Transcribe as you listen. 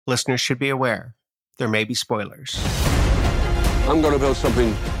Listeners should be aware, there may be spoilers. I'm going to build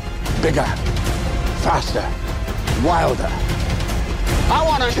something bigger, faster, wilder. I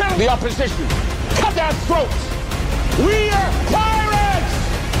want to kill the opposition, cut their throats. We are pirates!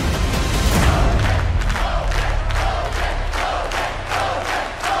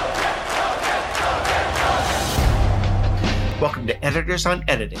 Welcome to Editors on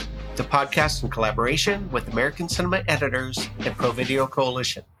Editing, the podcast in collaboration with American Cinema Editors and Pro Video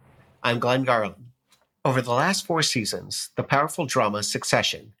Coalition. I'm Glenn Garland. Over the last 4 seasons, the powerful drama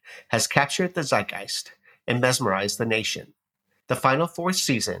Succession has captured the zeitgeist and mesmerized the nation. The final 4th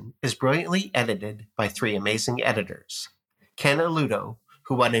season is brilliantly edited by 3 amazing editors. Ken Eluto,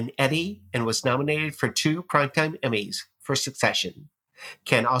 who won an Eddie and was nominated for 2 Primetime Emmys for Succession.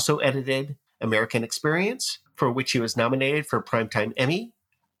 Ken also edited American Experience, for which he was nominated for Primetime Emmy,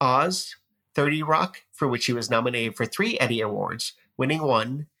 Oz, 30 Rock, for which he was nominated for 3 Eddie Awards, winning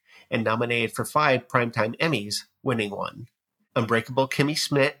 1, and nominated for 5 Primetime Emmys, winning 1. Unbreakable Kimmy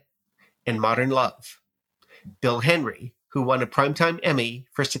Schmidt, and Modern Love. Bill Henry, who won a Primetime Emmy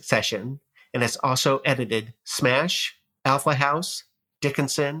for Succession, and has also edited Smash, Alpha House,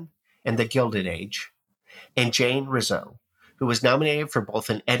 Dickinson, and The Gilded Age. And Jane Rizzo, who was nominated for both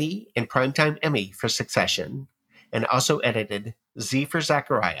an Eddie and Primetime Emmy for Succession, and also edited Z for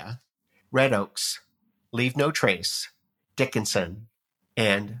Zachariah, Red Oaks, Leave No Trace, Dickinson,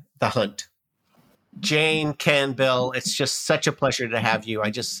 and The Hunt. Jane, Ken, Bill, it's just such a pleasure to have you. I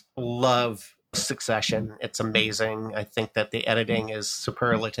just love Succession. It's amazing. I think that the editing is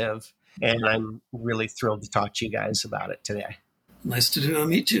superlative, and I'm really thrilled to talk to you guys about it today. Nice to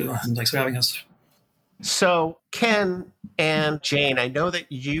meet you, and thanks for having us. So, Ken and Jane, I know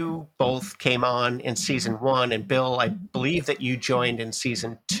that you both came on in season 1, and Bill, I believe that you joined in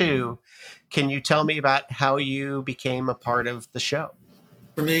season 2. Can you tell me about how you became a part of the show?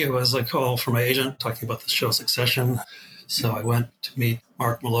 For me, it was a call from my agent talking about the show Succession. So I went to meet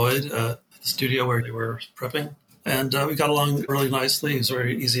Mark Malloyd at the studio where they were prepping. And we got along really nicely. He was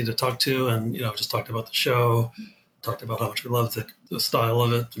very easy to talk to, and, just talked about the show, talked about how much we loved the style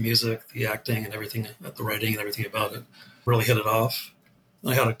of it, the music, the acting, and everything, the writing and everything about it. Really hit it off.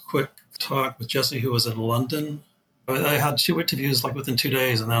 I had a quick talk with Jesse, who was in London. I had 2 interviews within 2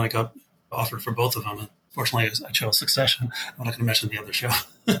 days, and then I got offered for both of them. And fortunately, I chose Succession. I'm not going to mention the other show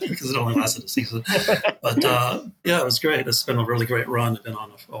because it only lasted a season. But it was great. It's been a really great run. I've been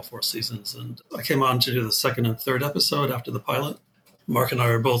on all 4 seasons. And I came on to do the 2nd and 3rd episode after the pilot. Mark and I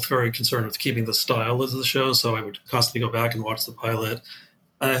are both very concerned with keeping the style of the show, so I would constantly go back and watch the pilot.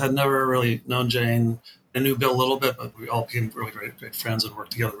 I had never really known Jane. I knew Bill a little bit, but we all became really great friends and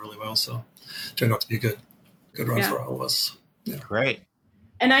worked together really well. So it turned out to be a good run for all of us. Yeah. Great.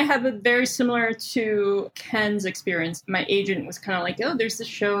 And I have a very similar to Ken's experience. My agent was kind of like, oh, there's this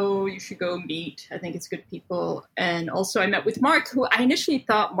show, you should go meet. I think it's good people. And also I met with Mark, who I initially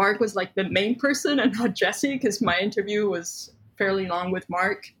thought Mark was the main person and not Jesse, because my interview was fairly long with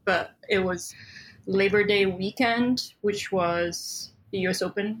Mark, but it was Labor Day weekend, which was the US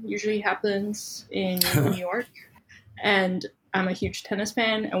Open usually happens in New York. And I'm a huge tennis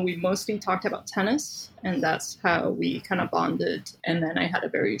fan, and we mostly talked about tennis, and that's how we kind of bonded. And then I had a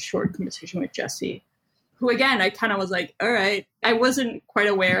very short conversation with Jesse, who, again, I kind of was like, all right. I wasn't quite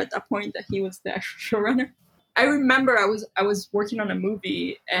aware at that point that he was the actual showrunner. I remember I was working on a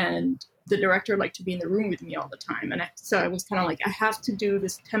movie, and the director liked to be in the room with me all the time. And so I was kind of like, I have to do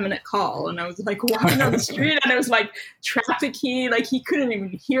this 10-minute call. And I was walking down the street, and I was trafficky, he couldn't even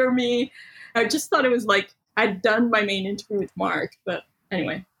hear me. I just thought it was I'd done my main interview with Mark. But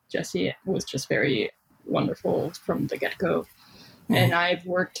anyway, Jesse was just very wonderful from the get-go. Mm. And I've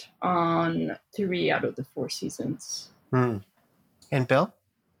worked on 3 out of the 4 seasons. Mm. And Bill?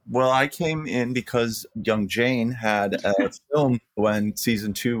 Well, I came in because young Jane had a film when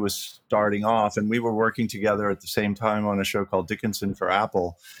season 2 was starting off, and we were working together at the same time on a show called Dickinson for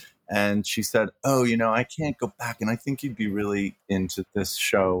Apple. And she said, oh, I can't go back, and I think you'd be really into this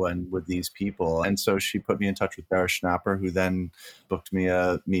show and with these people. And so she put me in touch with Barry Schnapper, who then booked me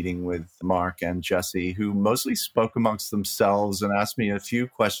a meeting with Mark and Jesse, who mostly spoke amongst themselves and asked me a few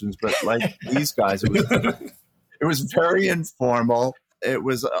questions. But these guys, it was very informal. It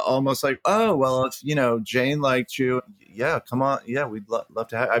was almost like, oh, well, if, Jane liked you, yeah, come on. Yeah, we'd love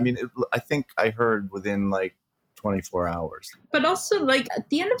to have. I think I heard within 24 hours. But also, at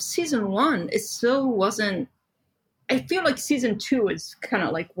the end of season 1, it still wasn't. I feel like season 2 is kind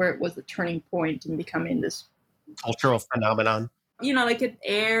of where it was the turning point in becoming this cultural phenomenon. It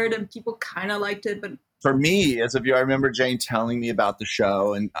aired and people kind of liked it. But for me, as a viewer, I remember Jane telling me about the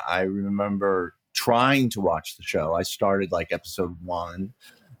show, and I remember trying to watch the show. I started episode 1,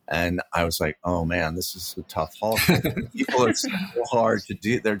 And I was like, oh man, this is a tough haul. People are so hard to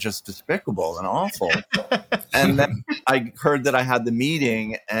do. They're just despicable and awful. And then I heard that I had the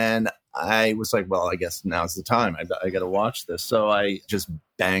meeting, and I was like, well, I guess now's the time. I got to watch this. So I just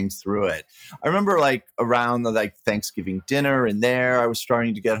banged through it. I remember like around the like Thanksgiving dinner and there, I was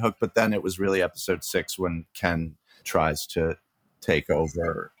starting to get hooked. But then it was really episode 6 when Ken tries to take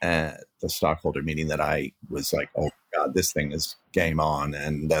over at the stockholder meeting that I was like, oh God, this thing is game on.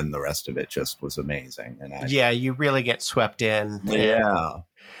 And then the rest of it just was amazing. And you really get swept in. Yeah.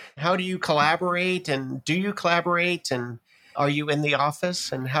 How do you collaborate, and do you collaborate, and are you in the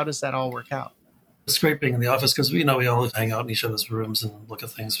office, and how does that all work out? It's great being in the office because we all hang out in each other's rooms and look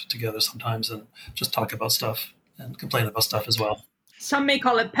at things together sometimes and just talk about stuff and complain about stuff as well. Some may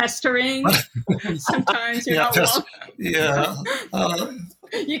call it pestering. Sometimes you're not welcome. Yeah.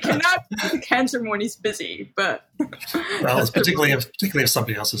 You cannot cancer when he's busy, but well, it's particularly if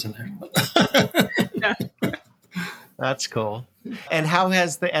somebody else is in there. Yeah. That's cool. And how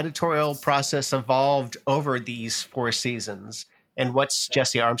has the editorial process evolved over these 4 seasons? And what's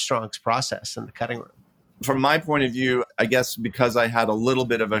Jesse Armstrong's process in the cutting room? From my point of view, I guess because I had a little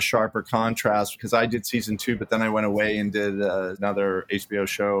bit of a sharper contrast, because I did season 2, but then I went away and did another HBO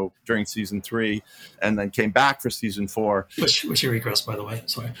show during season 3, and then came back for season 4. Which you regressed, by the way.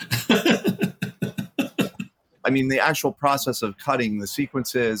 Sorry. I mean, the actual process of cutting the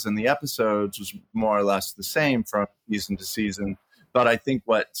sequences and the episodes was more or less the same from season to season. But I think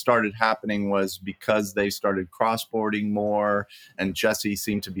what started happening was because they started cross-boarding more, and Jesse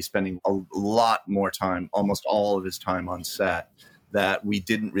seemed to be spending a lot more time, almost all of his time on set, that we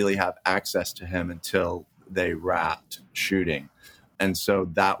didn't really have access to him until they wrapped shooting. And so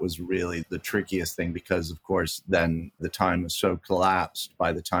that was really the trickiest thing because, of course, then the time was so collapsed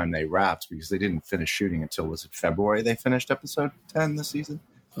by the time they wrapped because they didn't finish shooting until, was it February they finished episode 10 this season?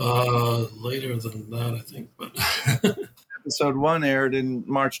 Later than that, I think. But Episode 1 aired in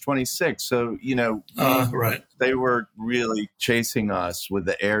March 26th. So, right. They were really chasing us with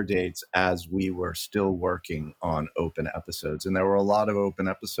the air dates as we were still working on open episodes. And there were a lot of open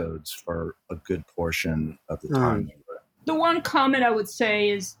episodes for a good portion of the time. The one comment I would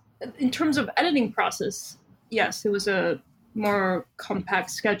say is, in terms of editing process, yes, it was a more compact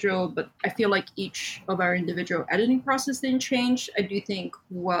schedule, but I feel like each of our individual editing process didn't change. I do think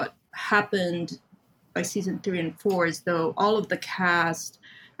what happened by season 3 and 4 is though all of the cast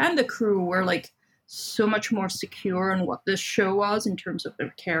and the crew were like so much more secure in what this show was in terms of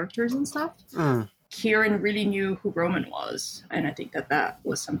their characters and stuff. Kieran really knew who Roman was, and I think that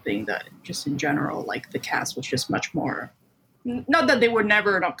was something that just in general, like the cast was just much more, not that they were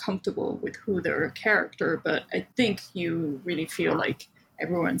never not comfortable with who their character, but I think you really feel like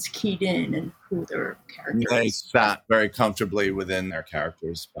everyone's keyed in and who their character They is. sat very comfortably within their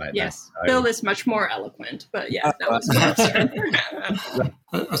characters. Yes, Bill is much more eloquent, but yeah, that was what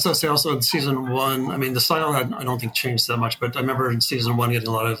I was going to say also in season 1, I mean, the style I don't think changed that much, but I remember in season 1 getting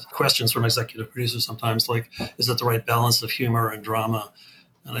a lot of questions from executive producers sometimes, like, is it the right balance of humor and drama?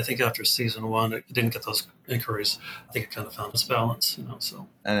 And I think after season 1, it didn't get those inquiries. I think it kind of found its balance, So.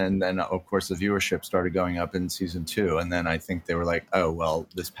 And then, of course, the viewership started going up in season 2, and then I think they were like, "Oh well,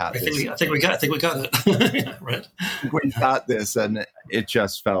 this path." I think we got it. Yeah, right. We got this, and it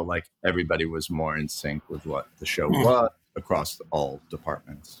just felt like everybody was more in sync with what the show was across all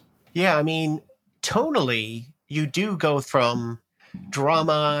departments. Yeah, I mean, tonally, you do go from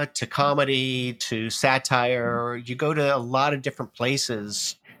drama to comedy to satire. You go to a lot of different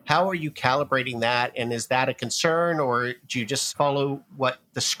places. How are you calibrating that? And is that a concern, or do you just follow what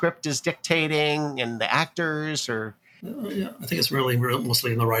the script is dictating and the actors? Or yeah, I think it's really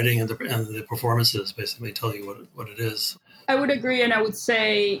mostly in the writing and the performances basically tell you what it is. I would agree, and I would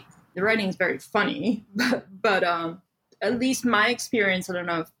say the writing is very funny, but at least my experience, I don't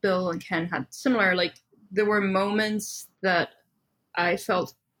know if Bill and Ken had similar, like there were moments that I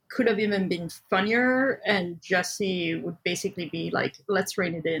felt could have even been funnier, and Jesse would basically be like, let's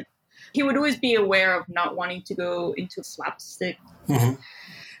rein it in. He would always be aware of not wanting to go into slapstick. Mm-hmm.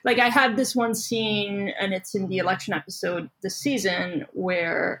 Like I had this one scene, and it's in the election episode this season,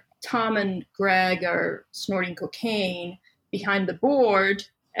 where Tom and Greg are snorting cocaine behind the board,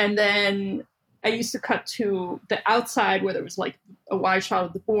 and then I used to cut to the outside where there was like a wide shot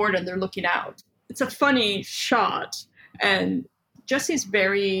of the board and they're looking out. It's a funny shot, and Jesse's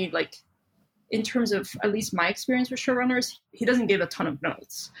very, like, in terms of at least my experience with showrunners, he doesn't give a ton of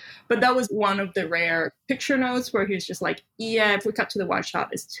notes. But that was one of the rare picture notes where he was just like, yeah, if we cut to the wide shot,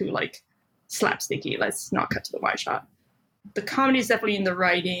 it's too, like, slapsticky. Let's not cut to the wide shot. The comedy is definitely in the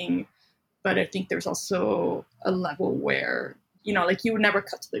writing, but I think there's also a level where like you would never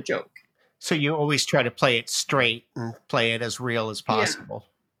cut to the joke. So you always try to play it straight and play it as real as possible.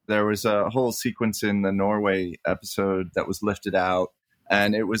 Yeah. There was a whole sequence in the Norway episode that was lifted out.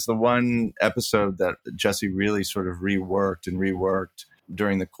 And it was the one episode that Jesse really sort of reworked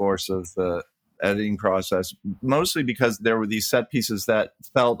during the course of the editing process, mostly because there were these set pieces that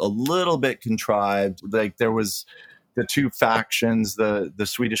felt a little bit contrived. Like there was the two factions, the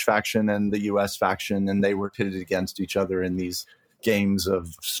Swedish faction and the US faction, and they were pitted against each other in these games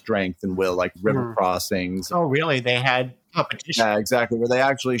of strength and will, like river crossings. Oh, really? They had competition? Yeah, exactly. Where they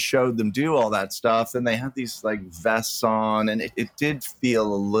actually showed them do all that stuff, and they had these like vests on, and it did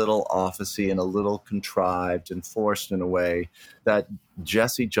feel a little officey and a little contrived and forced in a way that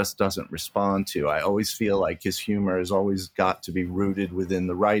Jesse just doesn't respond to. I always feel like his humor has always got to be rooted within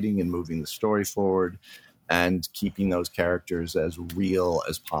the writing and moving the story forward and keeping those characters as real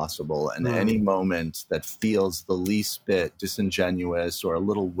as possible. And any moment that feels the least bit disingenuous or a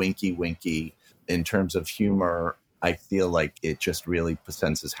little winky in terms of humor, I feel like it just really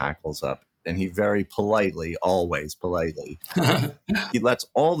sends his hackles up. And he very politely, always politely, he lets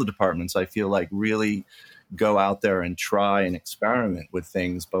all the departments, I feel like, really go out there and try and experiment with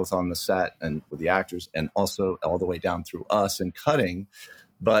things, both on the set and with the actors, and also all the way down through us and cutting.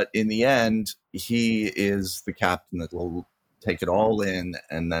 But in the end, he is the captain that will take it all in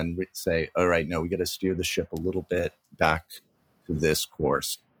and then say, all right, no, we got to steer the ship a little bit back to this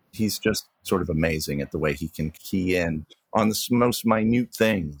course. He's just sort of amazing at the way he can key in on the most minute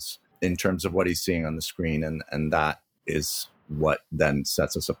things in terms of what he's seeing on the screen. And that is what then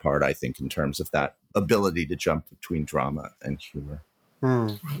sets us apart, I think, in terms of that ability to jump between drama and humor.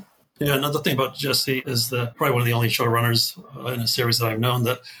 Yeah, another thing about Jesse is that probably one of the only showrunners in a series that I've known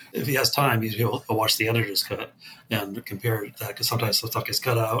that if he has time, he'll watch the editor's cut and compare that, because sometimes the stuff gets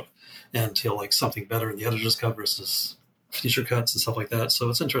cut out and he'll like something better in the editor's cut versus feature cuts and stuff like that. So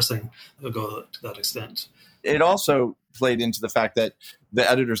it's interesting to go to that extent. It also played into the fact that the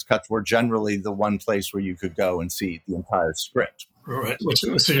editor's cuts were generally the one place where you could go and see the entire script. Right, which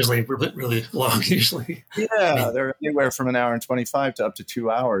was usually really long, usually. Yeah, they're anywhere from an hour and 25 to up to 2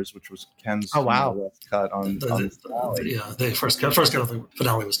 hours, which was Ken's cut on the finale. Yeah, the first cut of the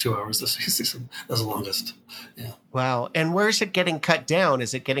finale was 2 hours this season. That's the longest. Yeah. Wow. And where is it getting cut down?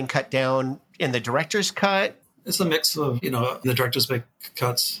 Is it getting cut down in the director's cut? It's a mix of, the directors make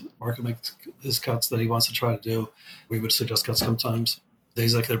cuts, Mark makes his cuts that he wants to try to do. We would suggest cuts sometimes. The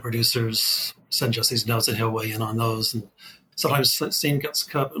executive producers send Jesse's notes and he'll weigh in on those. And sometimes scene gets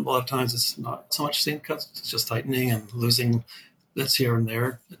cut, and a lot of times it's not so much scene cuts, it's just tightening and losing bits here and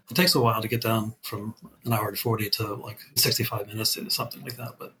there. It takes a while to get down from an hour to 40 to like 65 minutes or something like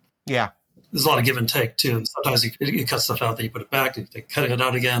that. But yeah, there's a lot of give and take too. Sometimes you cut stuff out, then you put it back, they cut it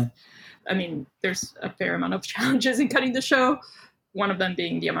out again. I mean, there's a fair amount of challenges in cutting the show, one of them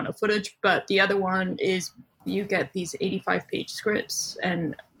being the amount of footage, but the other one is you get these 85-page scripts,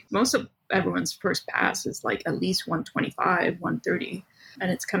 and most of everyone's first pass is like at least 125, 130.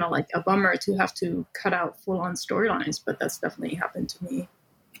 And it's kind of like a bummer to have to cut out full-on storylines, but that's definitely happened to me.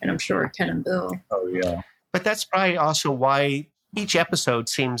 And I'm sure Ken and Bill. Oh, yeah. But that's probably also why each episode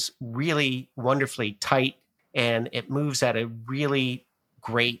seems really wonderfully tight, and it moves at a really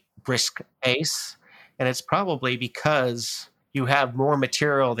great, brisk pace. And it's probably because you have more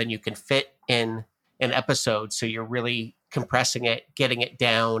material than you can fit in an episode. So you're really compressing it, getting it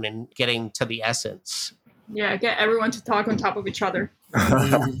down, and getting to the essence. Yeah, get everyone to talk on top of each other.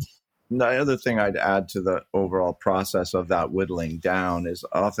 The other thing I'd add to the overall process of that whittling down is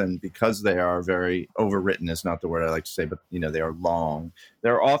often, because they are very overwritten is not the word I like to say, but they are long.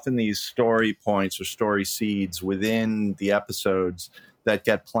 There are often these story points or story seeds within the episodes that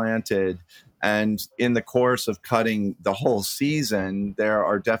get planted. And in the course of cutting the whole season, there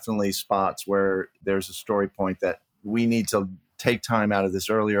are definitely spots where there's a story point that we need to take time out of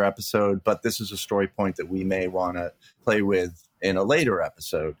this earlier episode, but this is a story point that we may want to play with in a later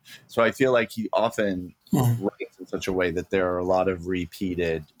episode. So I feel like he often writes in such a way that there are a lot of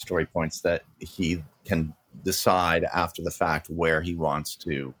repeated story points that he can decide after the fact where he wants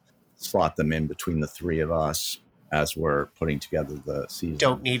to slot them in between the three of us as we're putting together the season.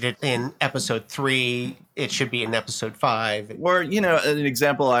 Don't need it in episode 3. It should be in episode 5. Or, an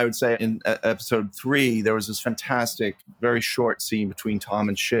example, I would say in episode 3, there was this fantastic, very short scene between Tom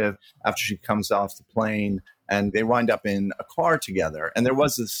and Shiv after she comes off the plane, and they wind up in a car together. And there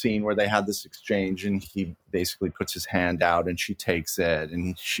was this scene where they had this exchange, and he basically puts his hand out and she takes it,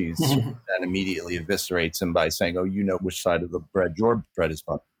 and she's and immediately eviscerates him by saying, oh, you know which side of the bread your bread is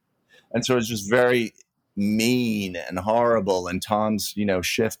buttered. And so it's just very mean and horrible, and Tom's,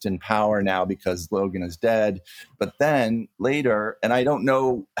 shift in power now because Logan is dead. But then later, and I don't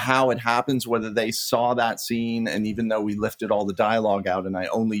know how it happens, whether they saw that scene, and even though we lifted all the dialogue out and I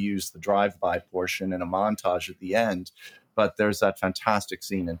only used the drive-by portion and a montage at the end, but there's that fantastic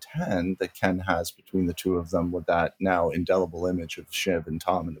scene in 10 that Ken has between the two of them with that now indelible image of Shiv and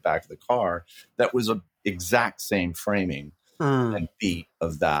Tom in the back of the car. That was a exact same framing and beat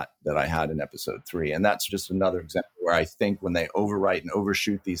of that I had in episode 3. And that's just another example where I think when they overwrite and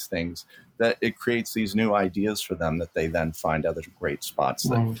overshoot these things, that it creates these new ideas for them that they then find other great spots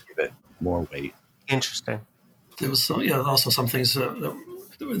that give it more weight. Interesting. There was also some things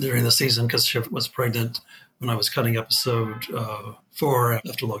during the season, because Shiv was pregnant when I was cutting episode 4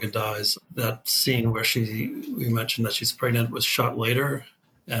 after Logan dies. That scene where we mentioned that she's pregnant was shot later,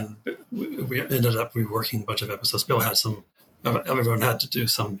 and we ended up reworking a bunch of episodes. Bill had everyone had to do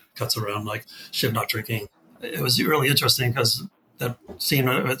some cuts around, like Shiv not drinking. It was really interesting because that scene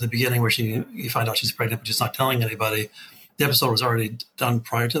at the beginning where you find out she's pregnant but she's not telling anybody, the episode was already done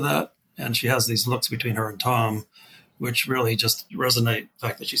prior to that, and she has these looks between her and Tom which really just resonate, the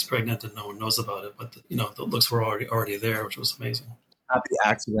fact that she's pregnant and no one knows about it, but the looks were already there, which was amazing. Happy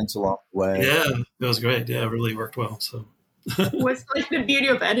accidents along the way. Yeah, it was great. Yeah, it really worked well. So was like the beauty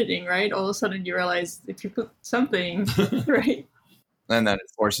of editing, right? All of a sudden you realize if you put something right, and then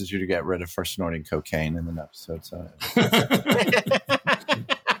it forces you to get rid of her snorting cocaine in an episode. So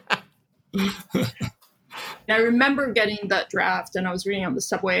I remember getting that draft and I was reading on the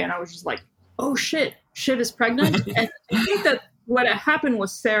subway and I was just like, oh shit, Shiv is pregnant. And I think that what had happened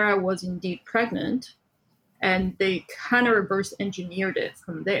was Sarah was indeed pregnant, and they kind of reverse engineered it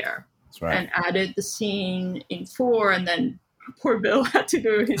from there. That's right. And added the scene in 4, and then poor Bill had to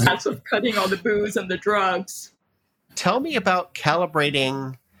do his act of cutting all the booze and the drugs. Tell me about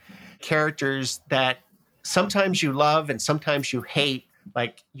calibrating characters that sometimes you love and sometimes you hate.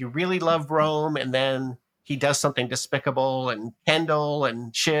 Like, you really love Rome, and then he does something despicable, and Kendall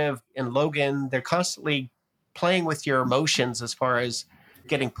and Shiv and Logan, they're constantly playing with your emotions as far as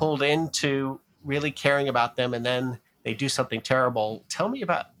getting pulled into really caring about them, and then they do something terrible. Tell me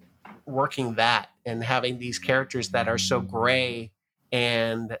about working that and having these characters that are so gray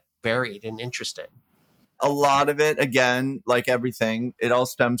and varied and interesting. A lot of it, again, like everything, it all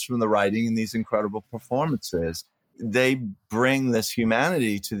stems from the writing and these incredible performances. They bring this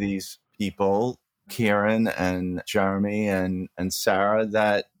humanity to these people, Kieran and Jeremy and Sarah,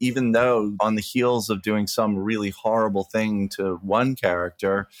 that even though on the heels of doing some really horrible thing to one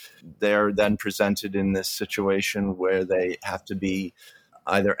character, they're then presented in this situation where they have to be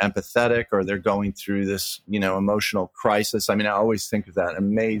either empathetic or they're going through this, emotional crisis. I mean, I always think of that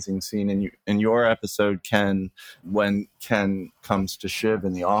amazing scene in your episode, Ken, when Ken comes to Shiv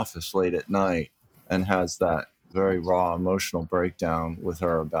in the office late at night and has that very raw emotional breakdown with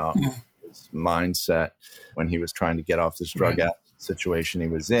her about his mindset when he was trying to get off this drug situation he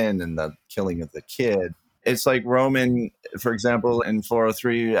was in and the killing of the kid. It's like Roman, for example, in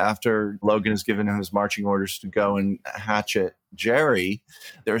 403, after Logan has given him his marching orders to go and hatchet Jerry,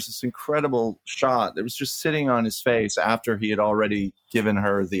 there's this incredible shot that was just sitting on his face after he had already given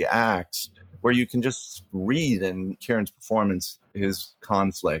her the axe, where you can just read in Kieran's performance his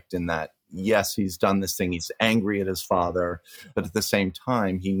conflict in that, yes, he's done this thing. He's angry at his father, but at the same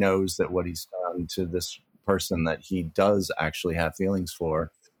time, he knows that what he's done to this person that he does actually have feelings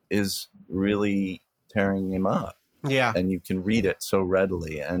for is really tearing him up. Yeah. And you can read it so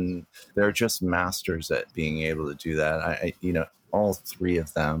readily. And they're just masters at being able to do that. I all three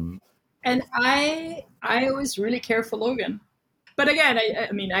of them. And I always really care for Logan. But again,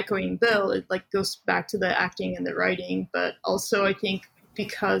 I mean, echoing Bill, it goes back to the acting and the writing. But also, I think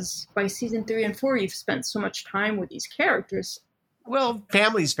because by season 3 and 4, you've spent so much time with these characters. Well,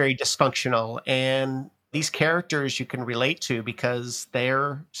 family's very dysfunctional, and these characters you can relate to because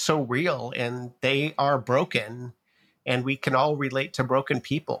they're so real and they are broken, and we can all relate to broken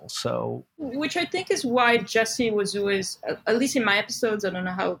people. So, which I think is why Jesse was always, at least in my episodes, I don't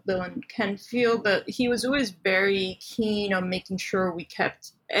know how Bill and Ken feel, but he was always very keen on making sure we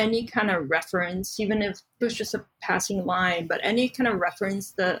kept any kind of reference, even if it was just a passing line, but any kind of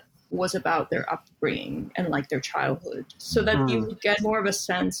reference that was about their upbringing and their childhood, so that you would get more of a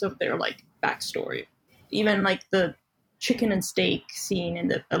sense of their backstory. Even the chicken and steak scene in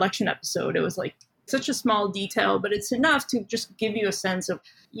the election episode, it was such a small detail, but it's enough to just give you a sense of,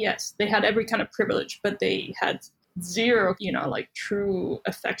 yes, they had every kind of privilege, but they had zero, true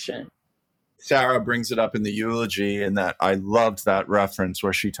affection. Sarah brings it up in the eulogy, and that I loved that reference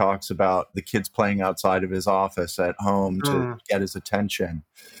where she talks about the kids playing outside of his office at home to get his attention.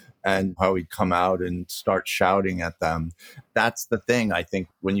 and how he'd come out and start shouting at them. That's the thing, I think,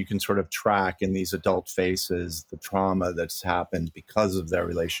 when you can sort of track in these adult faces the trauma that's happened because of their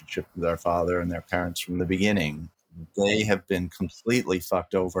relationship with their father and their parents from the beginning. They have been completely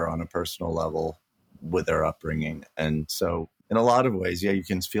fucked over on a personal level with their upbringing. And so in a lot of ways, yeah, you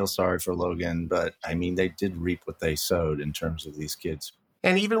can feel sorry for Logan, but I mean, they did reap what they sowed in terms of these kids.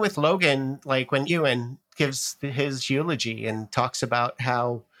 And even with Logan, like when Ewan gives his eulogy and talks about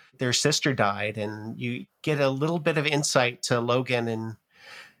how their sister died, and you get a little bit of insight to Logan. And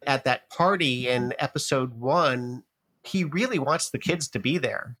at that party in episode 1, he really wants the kids to be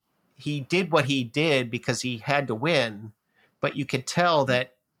there. He did what he did because he had to win, but you could tell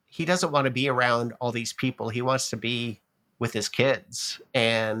that he doesn't want to be around all these people. He wants to be with his kids,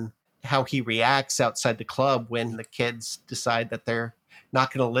 and how he reacts outside the club when the kids decide that they're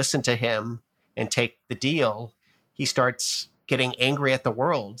not going to listen to him and take the deal. He starts getting angry at the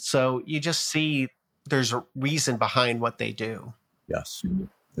world. So you just see there's a reason behind what they do. Yes.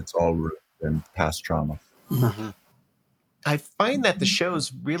 It's all rooted in past trauma. Mm-hmm. I find that the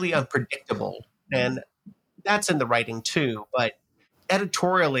show's really unpredictable, and that's in the writing too. But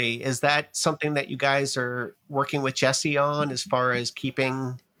editorially, is that something that you guys are working with Jesse on as far as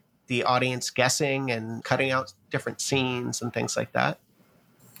keeping the audience guessing and cutting out different scenes and things like that?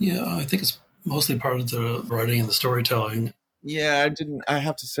 Yeah, I think it's mostly part of the writing and the storytelling. Yeah, I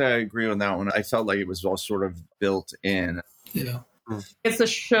have to say I agree on that one. I felt like it was all sort of built in. Yeah. It's a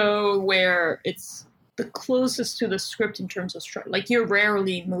show where it's the closest to the script in terms of structure. Like, you're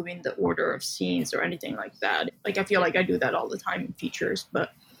rarely moving the order of scenes or anything like that. Like, I feel like I do that all the time in features,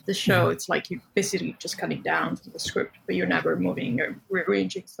 but the show, it's like you're basically just cutting down to the script, but you're never moving or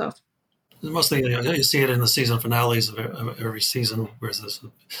rearranging stuff. Mostly, you see it in the season finales of every season, where there's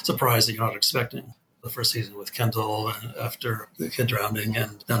a surprise that you're not expecting. The first season with Kendall after the kid drowning,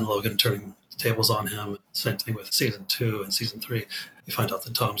 and then Logan turning the tables on him. Same thing with season 2 and season 3. You find out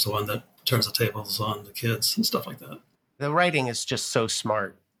that Tom's the one that turns the tables on the kids and stuff like that. The writing is just so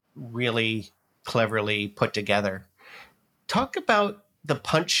smart, really cleverly put together. Talk about the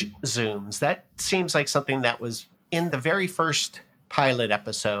punch zooms. That seems like something that was in the very first pilot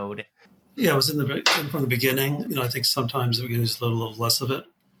episode. Yeah, it was from the beginning. I think sometimes we can use a little less of it.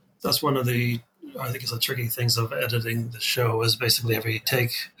 That's one of the, I think it's the tricky things of editing the show, is basically every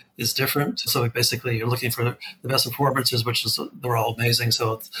take is different. So basically you're looking for the best performances, they're all amazing.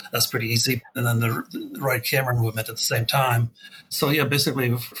 So that's pretty easy. And then the right camera movement at the same time. So yeah,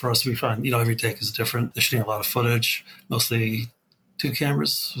 basically for us, we find, every take is different. They're shooting a lot of footage, mostly 2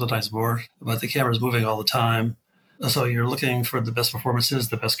 cameras, sometimes more, but the camera's moving all the time. So you're looking for the best performances,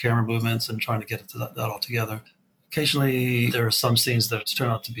 the best camera movements, and trying to get that all together. Occasionally, there are some scenes that turn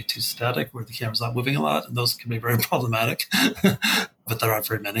out to be too static, where the camera's not moving a lot, and those can be very problematic, but there aren't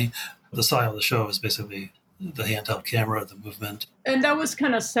very many. The style of the show is basically the handheld camera, the movement. And that was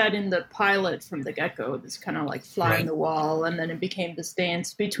kind of said in the pilot from the get-go, this kind of like fly on the wall, and then it became this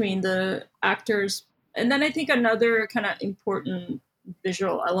dance between the actors. And then I think another kind of important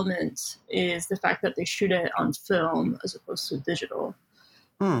visual element is the fact that they shoot it on film as opposed to digital.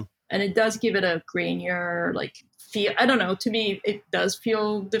 And it does give it a grainier, like, feel. I don't know, to me it does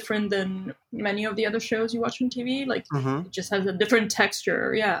feel different than many of the other shows you watch on TV. Like, it just has a different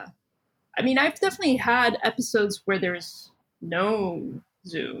texture. Yeah, I mean, I've definitely had episodes where there's no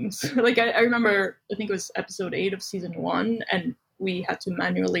zooms. Like, I remember, I think it was episode 8 of season 1, and we had to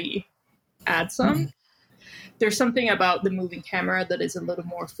manually add some. There's something about the moving camera that is a little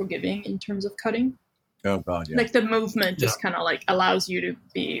more forgiving in terms of cutting. Oh, God, yeah. Like, the movement just kind of like allows you to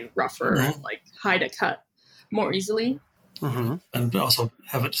be rougher and like hide a cut more easily. And also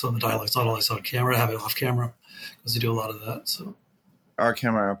have it so the dialogue's not always on camera, have it off camera, because you do a lot of that. So our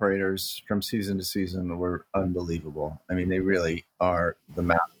camera operators from season to season were unbelievable. I mean, they really are the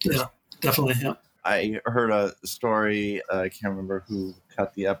masters. Yeah, definitely, yeah. I heard a story, I can't remember who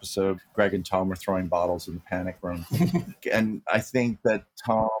cut the episode. Greg and Tom were throwing bottles in the panic room. And I think that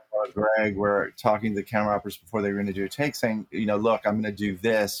Tom or Greg were talking to the camera operators before they were going to do a take, saying, look, I'm going to do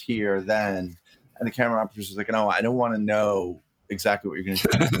this here, then. And the camera operators was like, no, I don't want to know exactly what you're going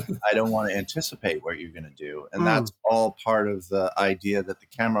to do. I don't want to anticipate what you're going to do. And that's all part of the idea that the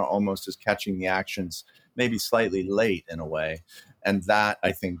camera almost is catching the actions maybe slightly late in a way. And that,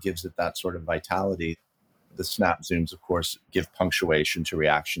 I think, gives it that sort of vitality. The snap zooms, of course, give punctuation to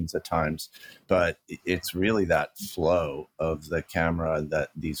reactions at times, but it's really that flow of the camera that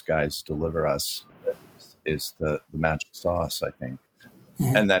these guys deliver us that is the magic sauce, I think.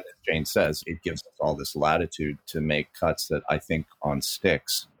 And then, as Jane says, it gives us all this latitude to make cuts that I think on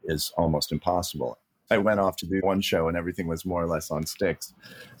sticks is almost impossible. I went off to do one show and everything was more or less on sticks.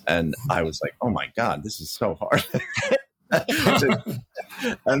 And I was like, oh my God, this is so hard.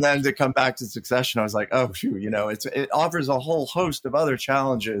 And then to come back to Succession, I was like, oh, phew, it offers a whole host of other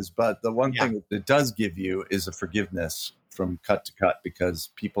challenges. But the one thing that it does give you is a forgiveness from cut to cut,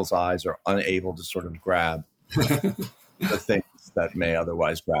 because people's eyes are unable to sort of grab the things that may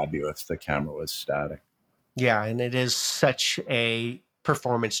otherwise grab you if the camera was static. Yeah, and it is such a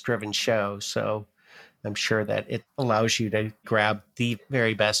performance-driven show, so I'm sure that it allows you to grab the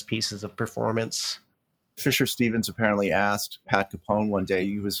very best pieces of performance. Fisher Stevens apparently asked Pat Capone one day,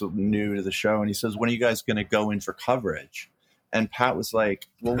 he was new to the show, and he says, when are you guys going to go in for coverage? And Pat was like,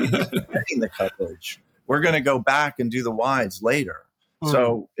 well, we're getting the coverage. We're going to go back and do the wides later.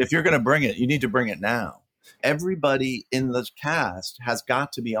 So if you're going to bring it, you need to bring it now. Everybody in the cast has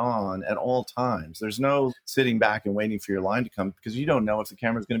got to be on at all times. There's no sitting back and waiting for your line to come, because you don't know if the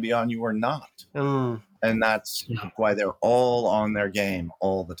camera's going to be on you or not. And that's why they're all on their game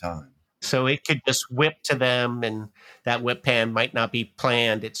all the time. So it could just whip to them, and that whip pan might not be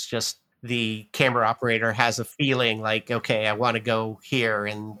planned. It's just the camera operator has a feeling like, okay, I want to go here.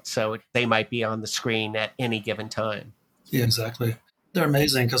 And so they might be on the screen at any given time. Yeah, exactly. They're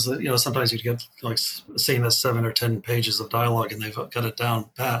amazing because, sometimes you get like a scene that's 7 or 10 pages of dialogue and they've got it down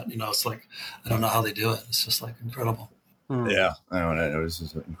pat. It's like, I don't know how they do it. It's just like incredible. Yeah, I don't know. It was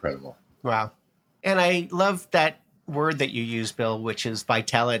just incredible. Wow. And I love that word that you use, Bill, which is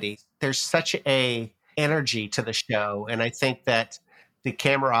vitality. There's such a energy to the show. And I think that the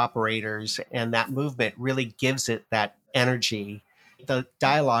camera operators and that movement really gives it that energy. The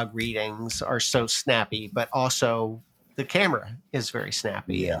dialogue readings are so snappy, but also the camera is very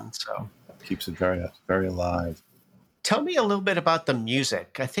snappy. Yeah. And so keeps it very, very alive. Tell me a little bit about the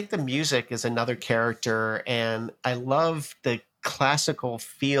music. I think the music is another character, and I love the classical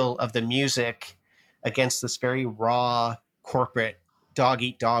feel of the music against this very raw corporate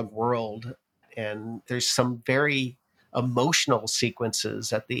dog-eat-dog world. And there's some very emotional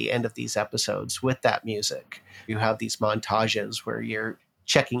sequences at the end of these episodes with that music. You have these montages where you're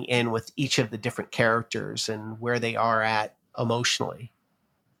checking in with each of the different characters and where they are at emotionally.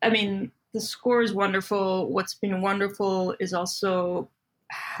 I mean, the score is wonderful. What's been wonderful is also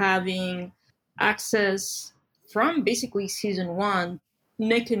having access from basically season 1.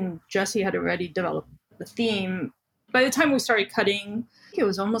 Nick and Jesse had already developed the theme. By the time we started cutting, it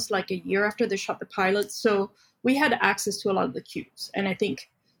was almost like a year after they shot the pilot. So we had access to a lot of the cues. And I think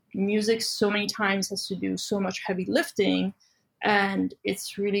music so many times has to do so much heavy lifting. And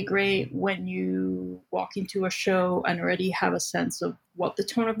it's really great when you walk into a show and already have a sense of what the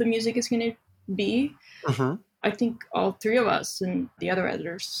tone of the music is going to be. Mm-hmm. I think all 3 of us and the other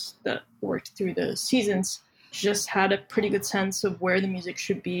editors that worked through the seasons just had a pretty good sense of where the music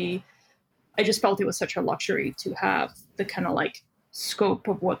should be. I just felt it was such a luxury to have the kind of like scope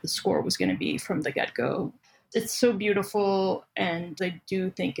of what the score was going to be from the get-go. It's so beautiful, and I do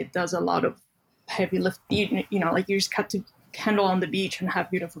think it does a lot of heavy lift. Like you just cut to Kendall on the beach and have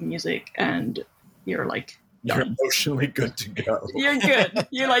beautiful music, and you're like, you're emotionally good to go. You're good.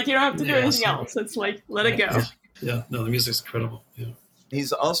 You're like, you don't have to do anything else. It's like, let it go. Yeah, no, the music's incredible. Yeah.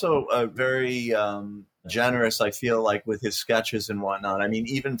 He's also very generous, I feel like, with his sketches and whatnot. I mean,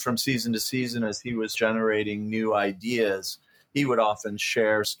 even from season to season, as he was generating new ideas, he would often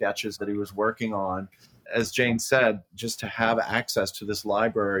share sketches that he was working on. As Jane said, just to have access to this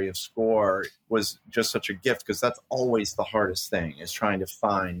library of score was just such a gift, because that's always the hardest thing, is trying to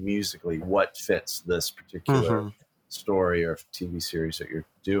find musically what fits this particular story or TV series that you're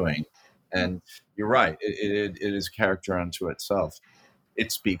doing. And you're right, it is character unto itself.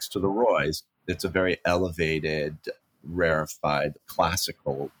 It speaks to the Roys. It's a very elevated, rarefied,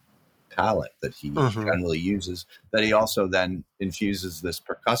 classical palette that he generally uses, that he also then infuses this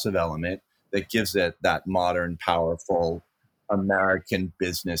percussive element that gives it that modern, powerful, American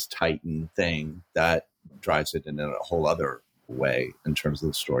business titan thing that drives it in a whole other way in terms of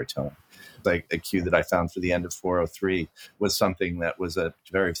the storytelling. Like a cue that I found for the end of 403 was something that was a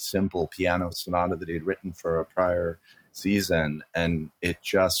very simple piano sonata that he had written for a prior season, and it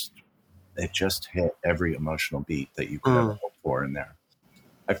just hit every emotional beat that you could ever hope for in there.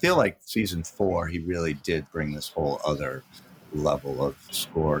 I feel like season 4, he really did bring this whole other level of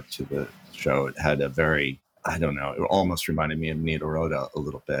score to the show. It had a very, I don't know, it almost reminded me of Nita Rota a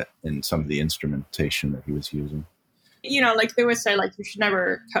little bit in some of the instrumentation that he was using. Like they would say, like, you should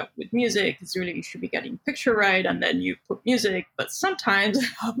never cut with music. It's really, you should be getting picture right, and then you put music. But sometimes it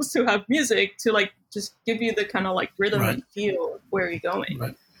helps to have music to like just give you the kind of like rhythm and feel of where you're going.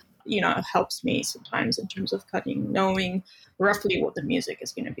 Right. It helps me sometimes in terms of cutting, knowing roughly what the music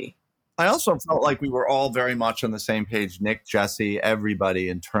is going to be. I also felt like we were all very much on the same page, Nick, Jesse, everybody,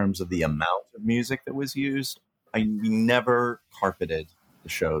 in terms of the amount of music that was used. We never carpeted the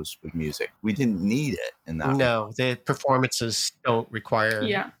shows with music. We didn't need it in that way. No, the performances don't require.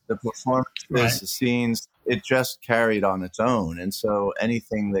 Yeah. The performances, Right. the scenes, it just carried on its own. And so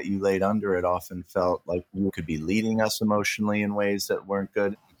anything that you laid under it often felt like you could be leading us emotionally in ways that weren't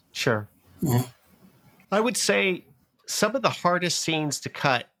good. Sure. Mhm. I would say some of the hardest scenes to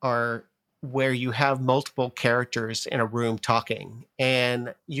cut are where you have multiple characters in a room talking,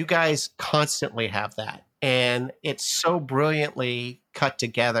 and you guys constantly have that. And it's so brilliantly cut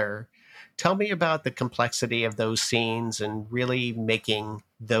together. Tell me about the complexity of those scenes and really making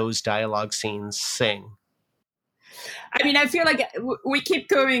those dialogue scenes sing. I mean, I feel like we keep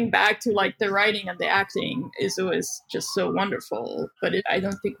going back to like the writing and the acting is always just so wonderful, but I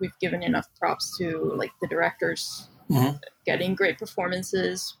don't think we've given enough props to like the directors getting great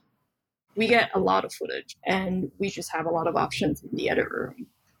performances. We get a lot of footage and we just have a lot of options in the edit room.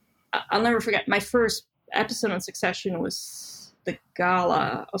 I'll never forget my first episode on Succession was the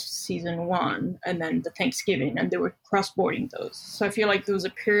gala of season 1 and then the Thanksgiving, and they were cross-boarding those. So I feel like there was a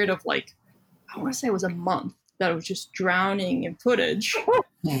period of like, I want to say it was a month that was just drowning in footage.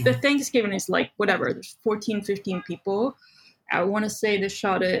 The Thanksgiving is like, whatever, there's 14, 15 people. I want to say they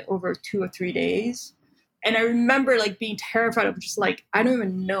shot it over 2 or 3 days. And I remember like being terrified of just like, I don't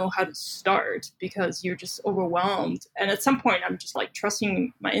even know how to start because you're just overwhelmed. And at some point I'm just like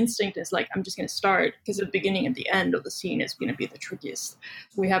trusting my instinct is like, I'm just going to start because the beginning and the end of the scene is going to be the trickiest.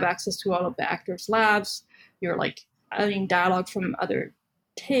 We have access to all of the actors' labs. You're like adding dialogue from other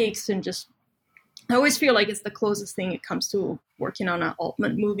takes, and just, I always feel like it's the closest thing it comes to working on an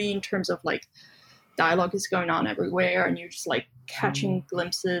Altman movie in terms of like dialogue is going on everywhere and you're just like catching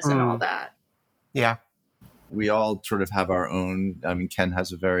glimpses and all that. Yeah. We all sort of have our own. I mean, Ken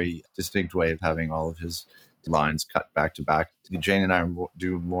has a very distinct way of having all of his lines cut back to back. Jane and I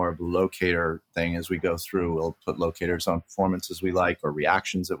do more of a locator thing as we go through. We'll put locators on performances we like or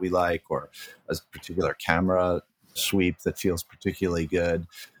reactions that we like or a particular camera sweep that feels particularly good.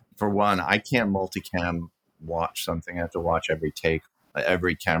 For one, I can't multicam watch something. I have to watch every take,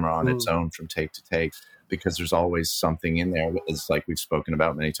 every camera on its own from take to take, because there's always something in there. It's like we've spoken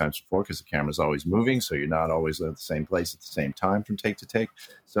about many times before, because the camera's always moving. So you're not always at the same place at the same time from take to take.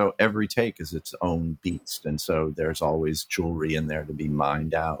 So every take is its own beast. And so there's always jewelry in there to be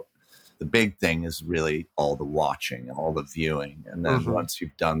mined out. The big thing is really all the watching and all the viewing. And then once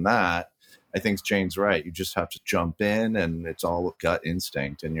you've done that, I think Jane's right. You just have to jump in and it's all gut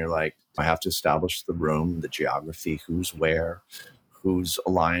instinct. And you're like, I have to establish the room, the geography, who's where, whose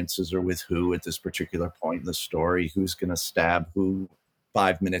alliances are with who at this particular point in the story, who's going to stab who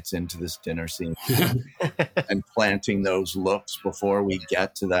 5 minutes into this dinner scene, and planting those looks before we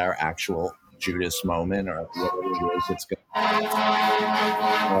get to their actual Judas moment or whatever it is it's going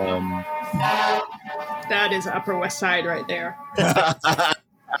That is Upper West Side right there. Yeah,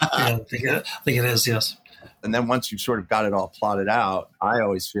 I think it is, yes. And then once you've sort of got it all plotted out, I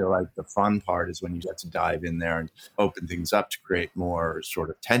always feel like the fun part is when you get to dive in there and open things up to create more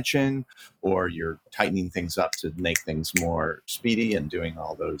sort of tension, or you're tightening things up to make things more speedy and doing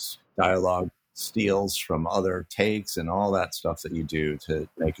all those dialogue steals from other takes and all that stuff that you do to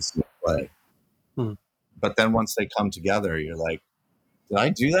make a smooth play. But then once they come together, you're like, did I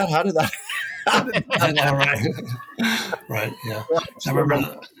do that? How did that? I know, right? Right, yeah. I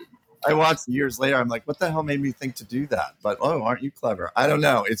remember I watched years later. I'm like, what the hell made me think to do that? But, oh, aren't you clever? I don't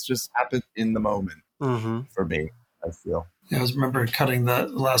know. It's just happened in the moment for me, I feel. Yeah, I remember cutting the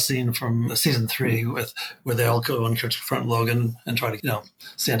last scene from season 3 where they all go and confront Logan and try to,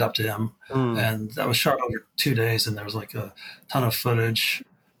 stand up to him. And that was shot over 2 days, and there was like a ton of footage.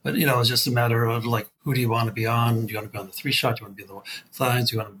 But, it's just a matter of like, who do you want to be on? Do you want to be on the 3 shot? Do you want to be on the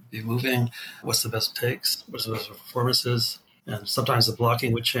lines? Do you want to be moving? What's the best takes? What's the best performances? And sometimes the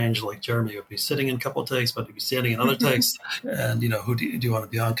blocking would change. Like Jeremy would be sitting in a couple of takes, but he'd be standing in other takes. And, who do you want to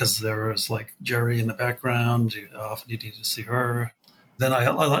be on? Because there was like Jerry in the background. Often you need to see her. Then I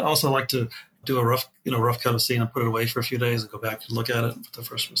also like to do a rough cut of scene and put it away for a few days and go back and look at it with the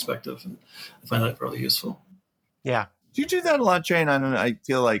first perspective. And I find that really useful. Yeah. Do you do that a lot, Jane? I don't know. I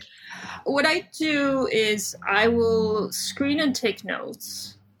feel like What I do is I will screen and take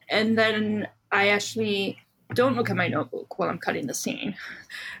notes, and then I actually don't look at my notebook while I'm cutting the scene.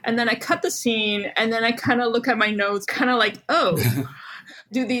 And then I cut the scene, and then I kind of look at my notes, kind of like, oh,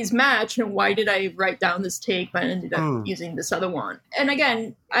 do these match? And why did I write down this take but I ended up using this other one? And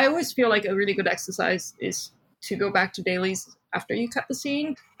again, I always feel like a really good exercise is to go back to dailies after you cut the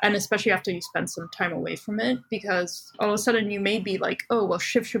scene, and especially after you spend some time away from it, because all of a sudden you may be like, oh, well,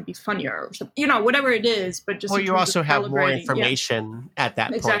 Shiv should be funnier or something, whatever it is, but just Well, you also have more information at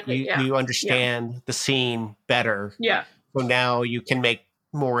that exactly, point. You understand the scene better. Yeah. So now you can make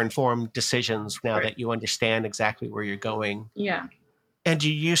more informed decisions now that you understand exactly where you're going. Yeah. And do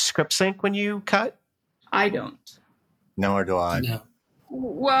you use script sync when you cut? I don't. Nor do I. No.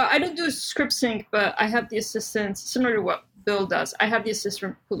 Well, I don't do script sync, but I have the assistants, similar to what Bill does. I have the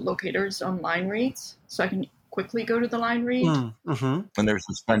assistant put locators on line reads, so I can quickly go to the line read. Mm-hmm. And there's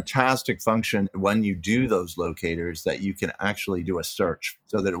this fantastic function when you do those locators that you can actually do a search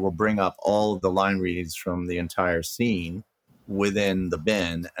so that it will bring up all of the line reads from the entire scene within the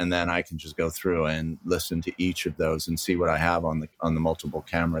bin, and then I can just go through and listen to each of those and see what I have on the multiple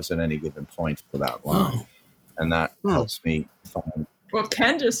cameras at any given point for that line. Oh. And that helps me find. Well,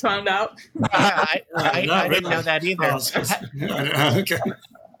 Ken just found out. I didn't know that either. Okay.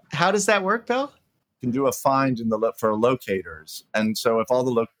 How does that work, Bill? You can do a find for locators. And so if all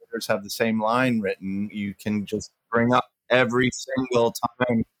the locators have the same line written, you can just bring up every single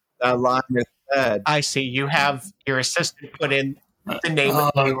time that line is said. I see. You have your assistant put in the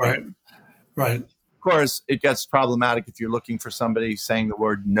name. Right. Of course, it gets problematic if you're looking for somebody saying the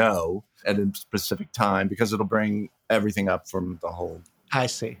word no at a specific time, because it'll bring everything up from the whole. I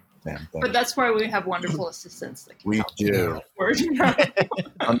see. Damn thing. But that's why we have wonderful assistants. That can We help do.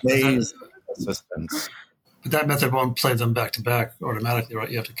 Amazing assistants. But that method won't play them back to back automatically, right?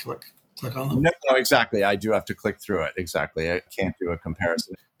 You have to click on them. No, exactly. I do have to click through it. Exactly. I can't do a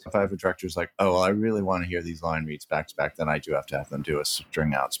comparison. If I have a director who's like, oh, well, I really want to hear these line reads back to back, then I do have to have them do a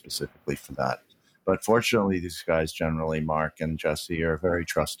string out specifically for that. But fortunately, these guys generally, Mark and Jesse, are very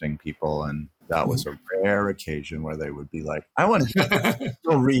trusting people. And that was a rare occasion where they would be like, I want to hear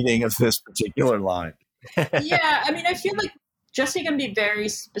a reading of this particular line. Yeah, I mean, I feel like Jesse can be very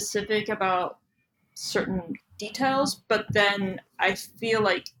specific about certain details, but then I feel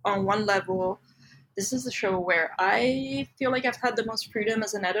like on one level, this is a show where I feel like I've had the most freedom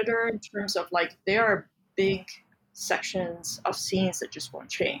as an editor in terms of like there are big sections of scenes that just won't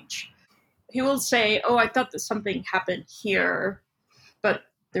change. He will say, oh, I thought that something happened here, but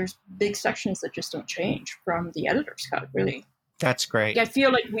there's big sections that just don't change from the editor's cut, really. That's great. I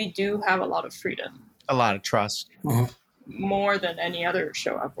feel like we do have a lot of freedom. A lot of trust. More than any other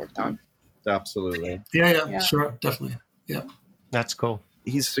show I've worked on. Absolutely. Yeah, sure, definitely. Yeah. That's cool.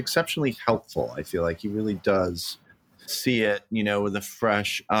 He's exceptionally helpful. I feel like he really does see it, with a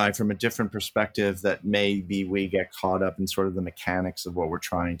fresh eye from a different perspective that maybe we get caught up in sort of the mechanics of what we're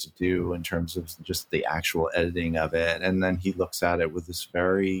trying to do in terms of just the actual editing of it. And then he looks at it with this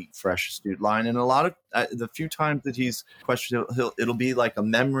very fresh, astute line. And a lot of the few times that he's questioned, it'll be like a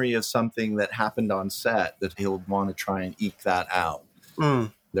memory of something that happened on set that he'll want to try and eke that out.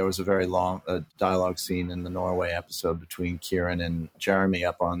 There was a very long dialogue scene in the Norway episode between Kieran and Jeremy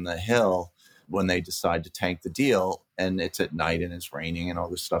up on the hill when they decide to tank the deal, and it's at night and it's raining and all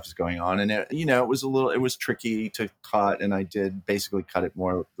this stuff is going on. And it was tricky to cut, and I did basically cut it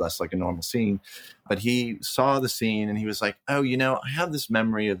more or less like a normal scene. But he saw the scene and he was like, oh, I have this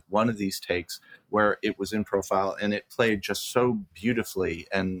memory of one of these takes where it was in profile and it played just so beautifully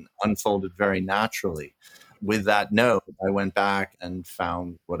and unfolded very naturally. With that note, I went back and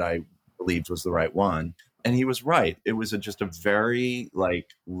found what I believed was the right one. And he was right. It was just a very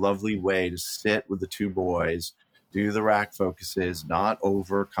lovely way to sit with the two boys, do the rack focuses, not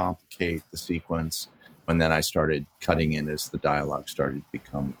overcomplicate the sequence. And then I started cutting in as the dialogue started to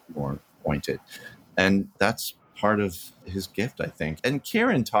become more pointed. And that's part of his gift, I think. And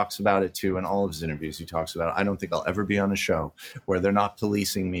Kieran talks about it too in all of his interviews. He talks about, I don't think I'll ever be on a show where they're not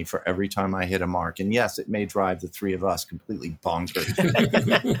policing me for every time I hit a mark. And yes, it may drive the three of us completely bonkers.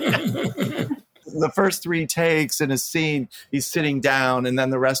 The first 3 takes in a scene, he's sitting down, and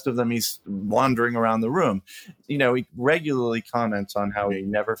then the rest of them, he's wandering around the room. He regularly comments on how he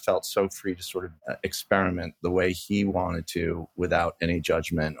never felt so free to sort of experiment the way he wanted to without any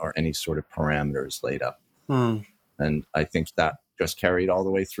judgment or any sort of parameters laid up. And I think that just carried all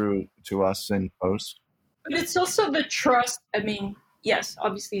the way through to us in post. But it's also the trust. I mean, yes,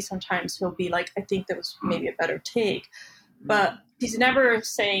 obviously sometimes he'll be like, I think that was maybe a better take. But he's never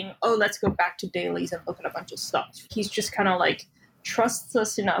saying, oh, let's go back to dailies and look at a bunch of stuff. He's just kind of trusts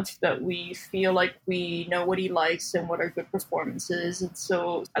us enough that we feel like we know what he likes and what are good performances. And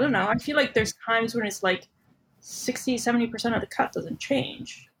so, I don't know, I feel like there's times when it's 60, 70% of the cut doesn't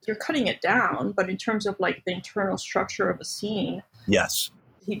change. You're cutting it down, but in terms of the internal structure of a scene, yes,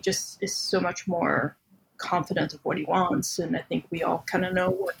 he just is so much more confident of what he wants. And I think we all kind of know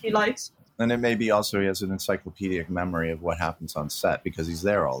what he likes. And it may be also he has an encyclopedic memory of what happens on set because he's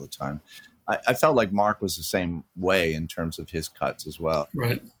there all the time. I felt like Mark was the same way in terms of his cuts as well.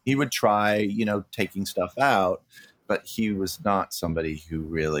 Right. He would try, taking stuff out, but he was not somebody who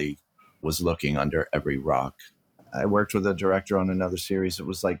really was looking under every rock. I worked with a director on another series. It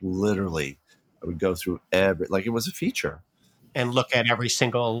was like literally, I would go through it was a feature. And look at every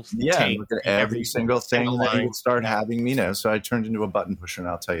single take, look at every single thing. And then he would start having me know. So I turned into a button pusher, and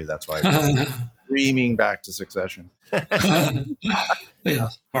I'll tell you that's why I was screaming back to Succession. Yeah,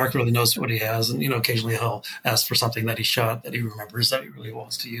 Mark really knows what he has, and occasionally he'll ask for something that he shot that he remembers that he really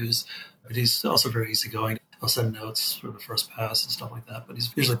wants to use. But he's also very easygoing. He'll send notes for the first pass and stuff like that. But he's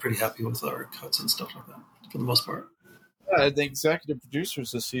usually pretty happy with our cuts and stuff like that for the most part. Yeah, the executive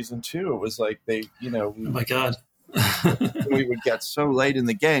producers this season too. It was like they, oh my God. We would get so late in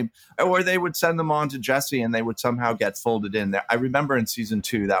the game, or they would send them on to Jesse and they would somehow get folded in there. I remember in season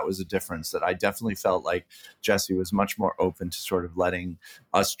 2, that was a difference that I definitely felt like Jesse was much more open to sort of letting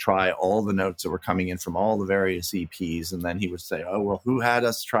us try all the notes that were coming in from all the various EPs. And then he would say, oh, well, who had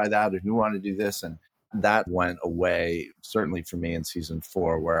us try that? Or who wanted to do this? And that went away, certainly for me in season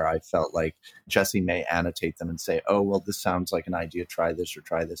 4, where I felt like Jesse may annotate them and say, oh, well, this sounds like an idea. Try this or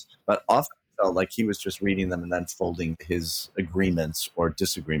try this. But often felt like he was just reading them and then folding his agreements or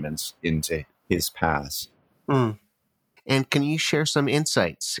disagreements into his pass. And can you share some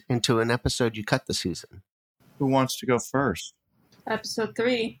insights into an episode you cut this season? Who wants to go first? Episode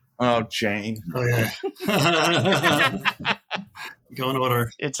 3. Oh, Jane. Oh, yeah. Go in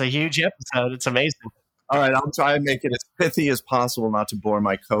order. It's a huge episode. It's amazing. All right, I'll try and make it as pithy as possible, not to bore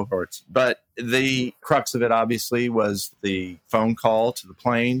my cohorts. But the crux of it, obviously, was the phone call to the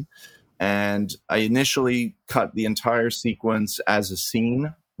plane. And I initially cut the entire sequence as a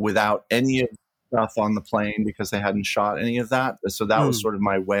scene without any of the stuff on the plane because they hadn't shot any of that. So that was sort of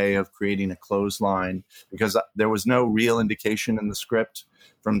my way of creating a clothesline because there was no real indication in the script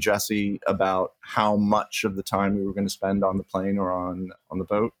from Jesse about how much of the time we were going to spend on the plane or on the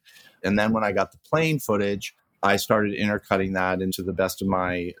boat. And then when I got the plane footage, I started intercutting that into the best of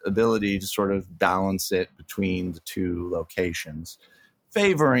my ability to sort of balance it between the two locations,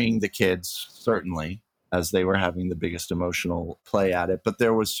 favoring the kids, certainly, as they were having the biggest emotional play at it. But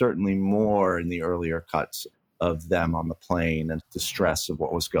there was certainly more in the earlier cuts of them on the plane and the stress of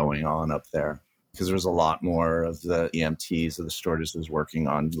what was going on up there, because there was a lot more of the EMTs of the stewardesses working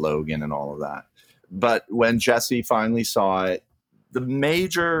on Logan and all of that. But when Jesse finally saw it, the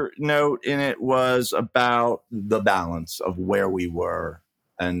major note in it was about the balance of where we were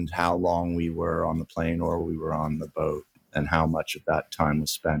and how long we were on the plane or we were on the boat, and how much of that time was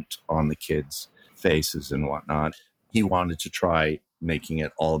spent on the kids' faces and whatnot. He wanted to try making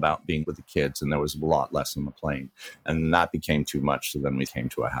it all about being with the kids, and there was a lot less on the plane. And that became too much, so then we came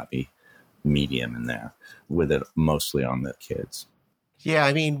to a happy medium in there, with it mostly on the kids. Yeah,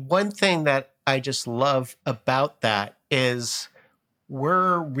 I mean, one thing that I just love about that is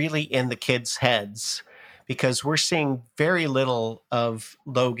we're really in the kids' heads because we're seeing very little of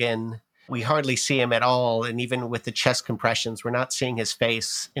Logan. We hardly see him at all. And even with the chest compressions, we're not seeing his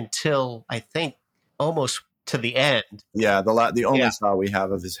face until, I think, almost to the end. Yeah, the only shot we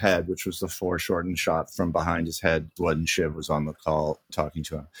have of his head, which was the foreshortened shot from behind his head when Shiv was on the call talking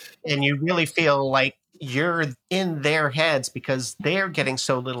to him. And you really feel like you're in their heads because they're getting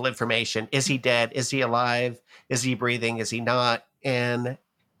so little information. Is he dead? Is he alive? Is he breathing? Is he not? And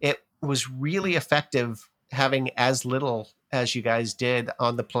it was really effective having as little as you guys did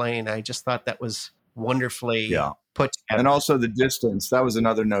on the plane. I just thought that was wonderfully put together. And also the distance. That was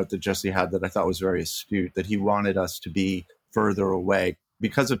another note that Jesse had that I thought was very astute, that he wanted us to be further away.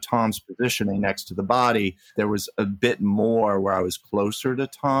 Because of Tom's positioning next to the body, there was a bit more where I was closer to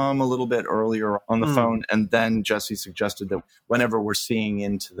Tom a little bit earlier on the phone. And then Jesse suggested that whenever we're seeing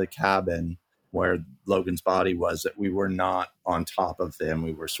into the cabin where Logan's body was, that we were not on top of him.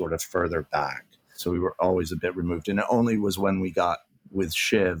 We were sort of further back. So we were always a bit removed. And it only was when we got with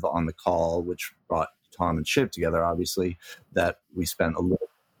Shiv on the call, which brought Tom and Shiv together, obviously, that we spent a little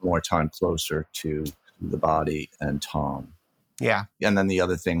more time closer to the body and Tom. Yeah. And then the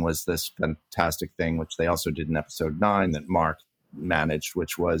other thing was this fantastic thing, which they also did in episode 9 that Mark managed,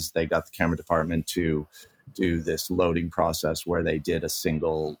 which was they got the camera department to do this loading process where they did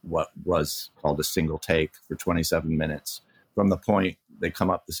what was called a single take for 27 minutes. From the point they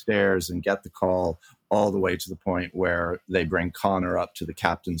come up the stairs and get the call all the way to the point where they bring Connor up to the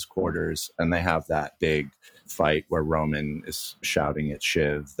captain's quarters and they have that big fight where Roman is shouting at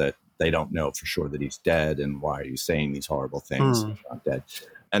Shiv that they don't know for sure that he's dead and why are you saying these horrible things? He's not dead.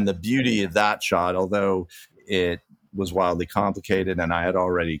 And the beauty of that shot, although it was wildly complicated, and I had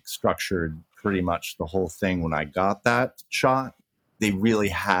already structured pretty much the whole thing when I got that shot. They really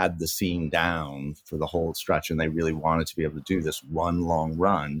had the scene down for the whole stretch, and they really wanted to be able to do this one long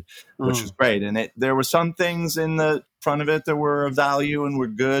run, which was great. And there were some things in the front of it that were of value and were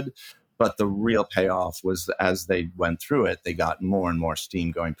good, but the real payoff was as they went through it, they got more and more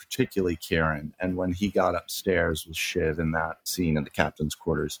steam going, particularly Kieran. And when he got upstairs with Shiv in that scene in the captain's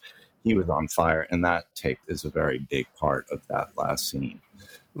quarters, he was on fire. And that take is a very big part of that last scene.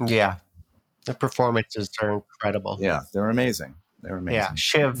 Yeah. The performances are incredible. Yeah, they're amazing. They're amazing. Yeah,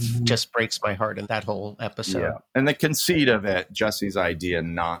 Shiv just breaks my heart in that whole episode. Yeah. And the conceit of it, Jesse's idea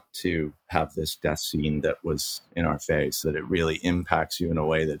not to have this death scene that was in our face, that it really impacts you in a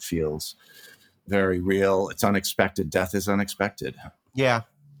way that feels very real. It's unexpected. Death is unexpected. Yeah,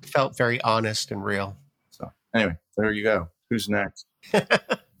 felt very honest and real. So anyway, there you go. Who's next? All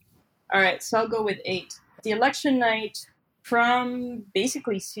right, so I'll go with 8. The election night from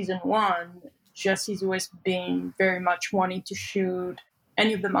basically season 1, Jesse's always been very much wanting to shoot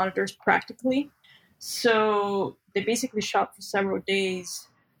any of the monitors practically. So they basically shot for several days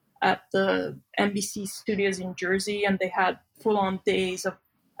at the NBC studios in Jersey, and they had full-on days of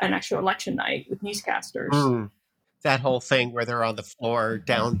an actual election night with newscasters. That whole thing where they're on the floor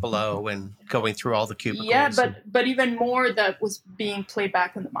down below and going through all the cubicles. Yeah, but even more that was being played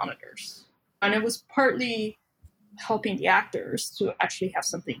back on the monitors. And it was partly helping the actors to actually have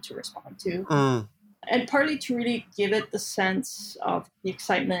something to respond to. And partly to really give it the sense of the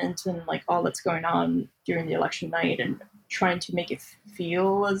excitement and like all that's going on during the election night and trying to make it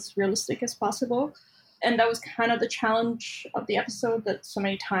feel as realistic as possible. And that was kind of the challenge of the episode, that so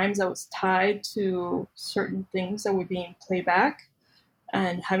many times I was tied to certain things that were being played back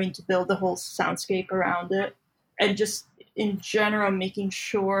and having to build the whole soundscape around it. And just in general, making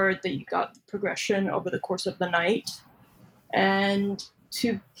sure that you got the progression over the course of the night. And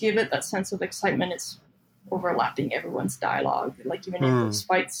to give it that sense of excitement, it's overlapping everyone's dialogue. Like even in those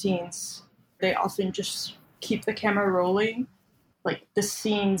fight scenes, they often just keep the camera rolling. Like the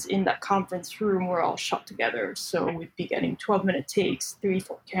scenes in that conference room were all shot together. So we'd be getting 12-minute takes,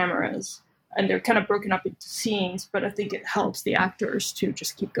 3-4 cameras. And they're kind of broken up into scenes, but I think it helps the actors to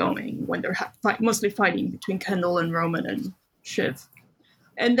just keep going when they're mostly fighting between Kendall and Roman and Shiv.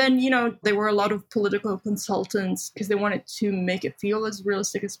 And then, there were a lot of political consultants because they wanted to make it feel as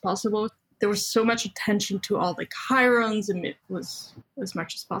realistic as possible. There was so much attention to all the chirons, and it was as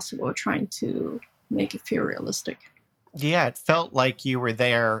much as possible trying to make it feel realistic. Yeah, it felt like you were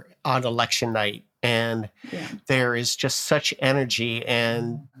there on election night, and there is just such energy.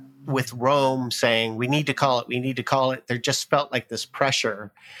 And with Rome saying, we need to call it, there just felt like this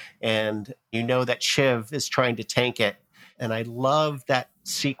pressure. And that Shiv is trying to tank it. And I love that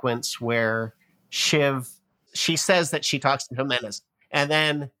sequence where Shiv, she says that she talks to Jimenez. And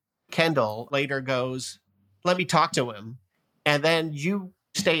then Kendall later goes, let me talk to him. And then you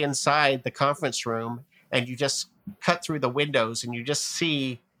stay inside the conference room and you just cut through the windows and you just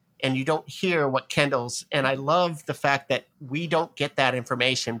see and you don't hear what Kendall's. And I love the fact that we don't get that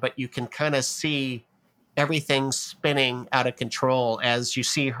information, but you can kind of see everything spinning out of control as you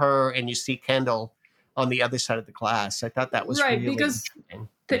see her and you see Kendall on the other side of the glass. I thought that was right, really because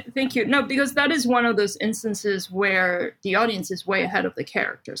interesting. Thank you. No, because that is one of those instances where the audience is way ahead of the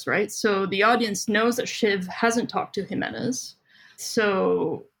characters, right? So the audience knows that Shiv hasn't talked to Jimenez.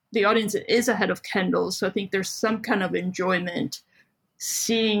 So the audience is ahead of Kendall. So I think there's some kind of enjoyment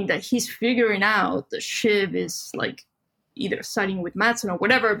seeing that he's figuring out that Shiv is like either siding with Mattson or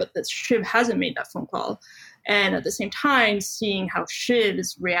whatever, but that Shiv hasn't made that phone call. And at the same time, seeing how Shiv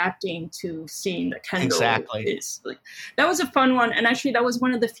is reacting to seeing that Kendall is like, that was a fun one. And actually that was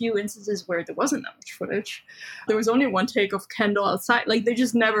one of the few instances where there wasn't that much footage. There was only one take of Kendall outside. Like they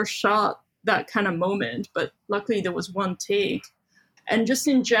just never shot that kind of moment, but luckily there was one take. And just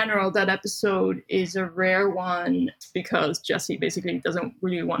in general, that episode is a rare one because Jesse basically doesn't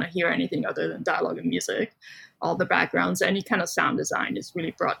really want to hear anything other than dialogue and music. All the backgrounds, any kind of sound design is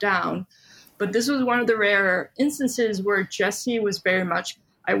really brought down. But this was one of the rare instances where Jesse was very much,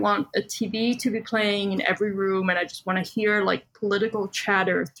 I want a TV to be playing in every room, and I just want to hear like political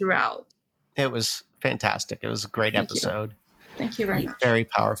chatter throughout. It was fantastic. It was a great episode. Thank you very much. Very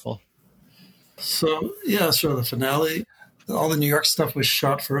powerful. So, the finale, all the New York stuff was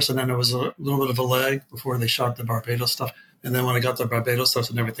shot first, and then there was a little bit of a lag before they shot the Barbados stuff. And then when I got the Barbados stuff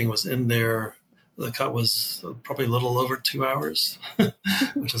and everything was in there, the cut was probably a little over 2 hours,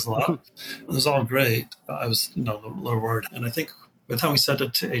 which is a lot. It was all great. I was, a little worried. And I think by the time we sent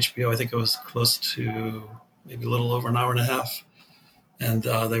it to HBO, I think it was close to maybe a little over an hour and a half. And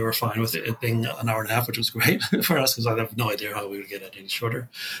they were fine with it being an hour and a half, which was great for us because I have no idea how we would get it any shorter.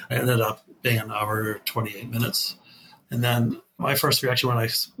 It ended up being an hour, 28 minutes. And then my first reaction when I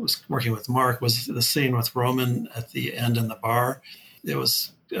was working with Mark was the scene with Roman at the end in the bar. It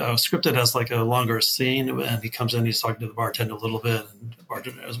was scripted as like a longer scene, and he comes in, he's talking to the bartender a little bit, and the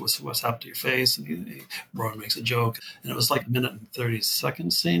bartender asks, what's happened to your face? And Roman makes a joke. And it was like a minute and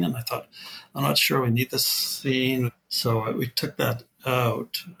 30-second scene. And I thought, I'm not sure we need this scene. So we took that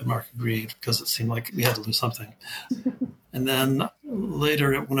out, and Mark agreed because it seemed like we had to lose something. And then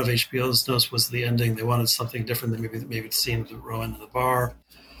later, one of HBO's notes was the ending. They wanted something different than maybe the scene with Rowan in the bar.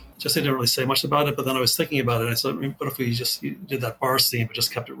 Just they didn't really say much about it, but then I was thinking about it. And I said, what if we just did that bar scene, but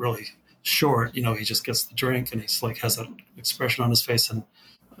just kept it really short? You know, he just gets the drink and he's like has that expression on his face. And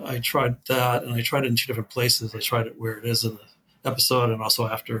I tried that, and I tried it in 2 different places. I tried it where it is in the episode, and also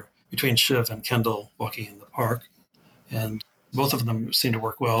after between Shiv and Kendall walking in the park. And both of them seemed to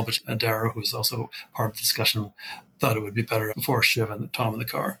work well, but Dara, who's also part of the discussion, thought it would be better before Shiv and Tom in the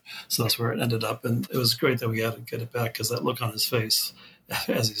car. So that's where it ended up. And it was great that we had to get it back because that look on his face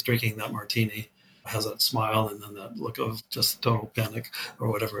as he's drinking that martini has that smile and then that look of just total panic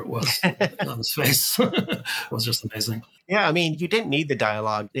or whatever it was on his face. It was just amazing. Yeah, I mean, you didn't need the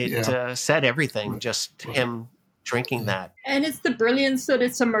dialogue. It said everything, just him drinking that. And it's the brilliance that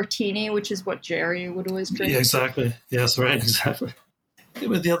it's a martini, which is what Jerry would always drink. Yeah, exactly. Yes, right, exactly.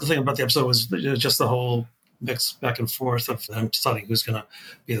 The other thing about the episode was just the whole mix back and forth of them deciding who's going to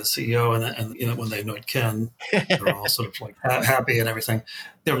be the CEO. And you know, when they anoint Ken, they're all sort of like happy and everything.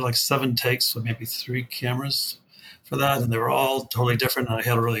 There were like 7 takes with maybe 3 cameras for that. And they were all totally different. And I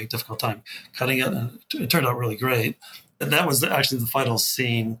had a really difficult time cutting it. And it turned out really great. And that was actually the final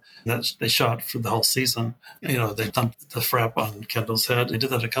scene that they shot for the whole season. You know, they dumped the frap on Kendall's head. They did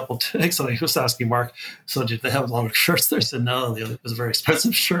that a couple of takes. And I was asking Mark, so did they have a lot of shirts there? I said, no, it was a very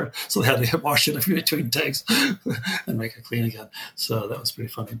expensive shirt. So they had to wash it between takes and make it clean again. So that was pretty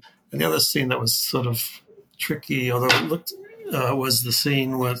funny. And the other scene that was sort of tricky, although it looked, was the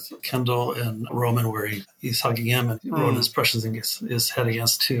scene with Kendall and Roman where he's hugging him and Roman's pressing his head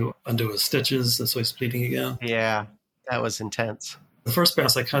against to undo his stitches. And so he's bleeding again. Yeah. That was intense. The first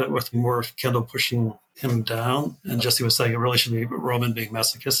pass, I cut it with more of Kendall pushing him down. And Jesse was saying it really should be Roman being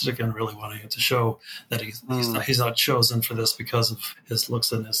masochistic and really wanting it to show that he's not chosen for this because of his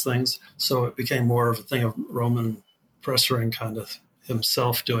looks and his things. So it became more of a thing of Roman pressuring kind of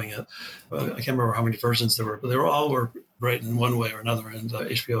himself doing it. I can't remember how many versions there were, but they were right in one way or another. And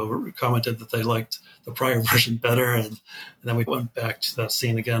HBO commented that they liked the prior version better. And then we went back to that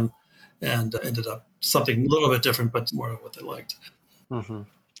scene again and ended up something a little bit different, but more of what they liked. Mm-hmm.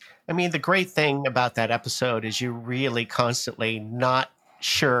 I mean, the great thing about that episode is you're really constantly not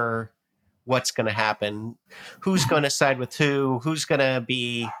sure what's going to happen, who's going to side with who's going to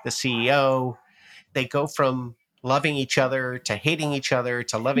be the CEO. They go from loving each other to hating each other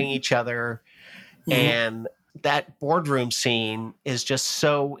to loving each other. Mm-hmm. And that boardroom scene is just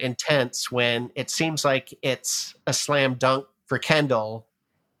so intense when it seems like it's a slam dunk for Kendall.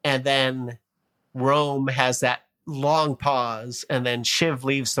 And then Rome has that long pause, and then Shiv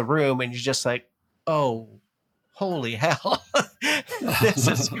leaves the room, and you're just like, oh, holy hell. This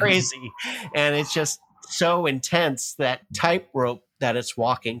is crazy. And it's just so intense, that tightrope that it's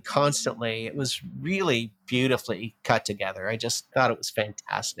walking constantly. It was really beautifully cut together. I just thought it was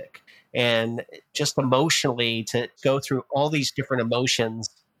fantastic. And just emotionally to go through all these different emotions,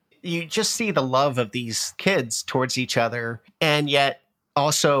 you just see the love of these kids towards each other, and yet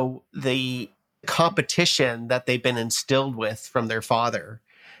also the competition that they've been instilled with from their father.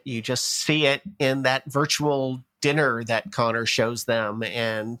 You just see it in that virtual dinner that Connor shows them.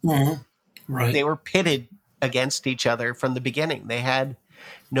 And right. They were pitted against each other from the beginning. They had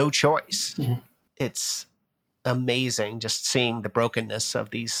no choice. Mm-hmm. It's amazing just seeing the brokenness of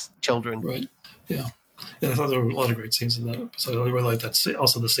these children. Right. Yeah. I thought there were a lot of great scenes in that episode. I really liked that.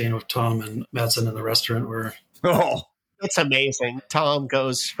 Also the scene with Tom and Madsen in the restaurant where... It's amazing. Tom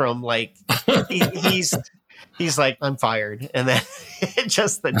goes from like, he's like, I'm fired. And then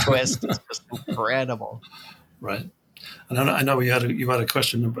just the twist is just incredible. Right. And I know you had a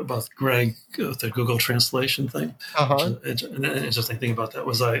question about Greg, the Google translation thing. Uh-huh. An interesting thing about that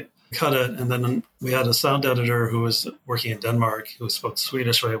was I cut it, and then we had a sound editor who was working in Denmark who spoke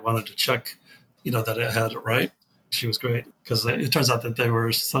Swedish, so I wanted to check, that I had it right. She was great because it turns out that they were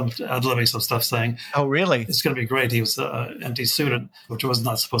ad-libbing some stuff saying, oh, really? It's going to be great. He was empty suited, which was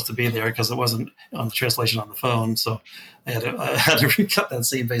not supposed to be there because it wasn't on the translation on the phone. So I had to recut that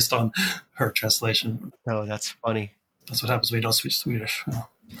scene based on her translation. Oh, that's funny. That's what happens when you don't speak Swedish.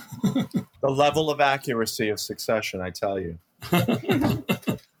 The level of accuracy of Succession, I tell you.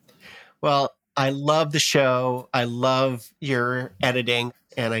 Well, I love the show. I love your editing,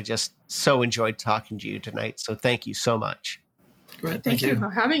 and I just so enjoyed talking to you tonight. So thank you so much. Great. Thank you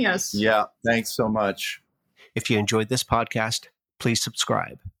for having us. Yeah, thanks so much. If you enjoyed this podcast, please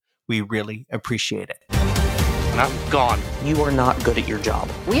subscribe. We really appreciate it. And I'm gone. You are not good at your job.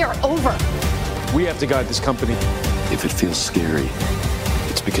 We are over. We have to guide this company. If it feels scary,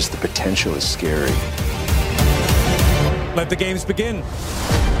 it's because the potential is scary. Let the games begin.